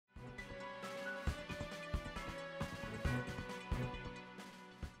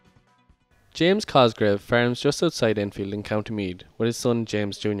James Cosgrave farms just outside Enfield in County Meath with his son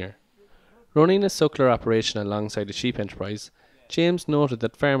James Jr. Running a suckler operation alongside a sheep enterprise, James noted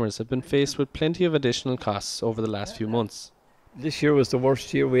that farmers have been faced with plenty of additional costs over the last few months. This year was the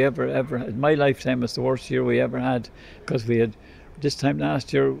worst year we ever had. In my lifetime, was the worst year we ever had, because we had, this time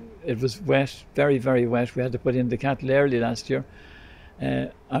last year, it was wet, very, very wet. We had to put in the cattle early last year.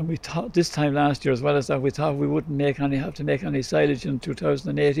 And we thought this time last year, as well as that, we thought we wouldn't have to make any silage in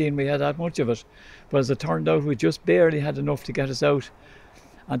 2018. We had that much of it. But as it turned out, we just barely had enough to get us out.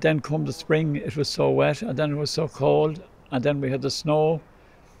 And then come the spring, it was so wet, and then it was so cold, and then we had the snow,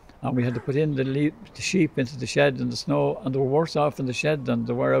 and we had to put in the sheep into the shed in the snow, and they were worse off in the shed than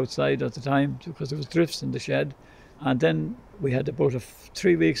they were outside at the time, because there was drifts in the shed. And then we had about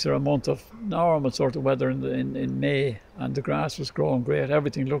 3 weeks or a month of normal sort of weather in May, and the grass was growing great,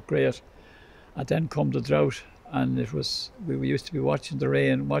 everything looked great. And then come the drought, and we used to be watching the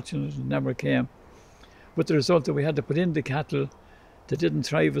rain, watching it, and it never came. With the result that we had to put in the cattle. They didn't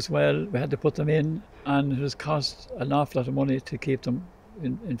thrive as well. We had to put them in, and it has cost an awful lot of money to keep them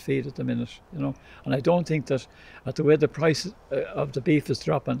in feed at the minute, And I don't think that, at the way the price of the beef is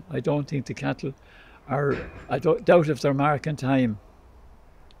dropping, I don't think the cattle are. I doubt if they're marking time.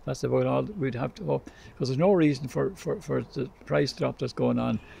 That's about all we'd have to hope, because there's no reason for the price drop that's going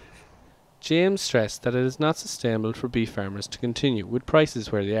on. James stressed that it is not sustainable for beef farmers to continue with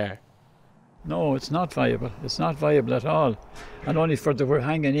prices where they are. No, it's not viable. It's not viable at all. And only we're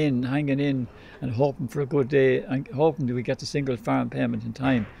hanging in and hoping for a good day and hoping that we get the single farm payment in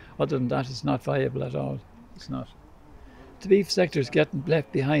time. Other than that, it's not viable at all. It's not. The beef sector is getting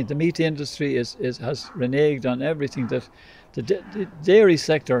left behind. The meat industry has reneged on everything. That the dairy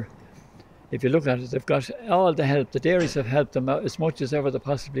sector, if you look at it, they've got all the help. The dairies have helped them out as much as ever they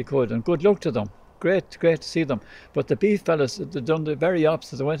possibly could, and good luck to them. Great to see them. But the beef fellas, they've done the very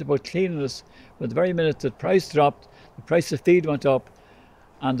opposite. They went about cleaning us. But the very minute the price dropped, the price of feed went up,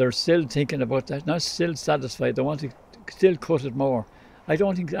 and they're still thinking about that, not still satisfied. They want to still cut it more. I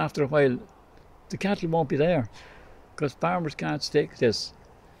don't think after a while the cattle won't be there, because farmers can't take this.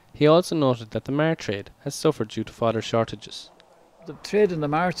 He also noted that the mart trade has suffered due to fodder shortages. The trade in the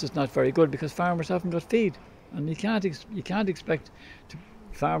marts is not very good because farmers haven't got feed, and you can't expect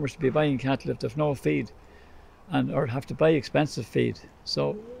farmers to be buying cattle if there's no feed, or have to buy expensive feed.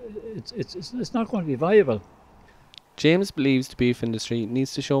 So it's not going to be viable. James believes the beef industry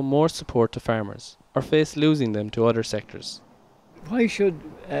needs to show more support to farmers, or face losing them to other sectors. Why should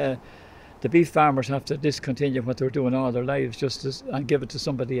the beef farmers have to discontinue what they're doing all their lives and give it to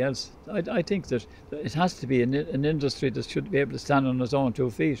somebody else? I think that it has to be an industry that should be able to stand on its own 2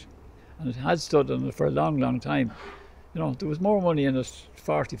 feet, and it has stood on it for a long, long time. There was more money in it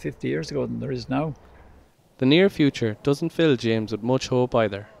 40, 50 years ago than there is now. The near future doesn't fill James with much hope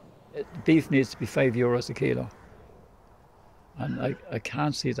either. Beef needs to be €5 a kilo, and I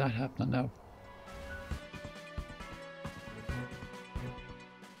can't see that happening now.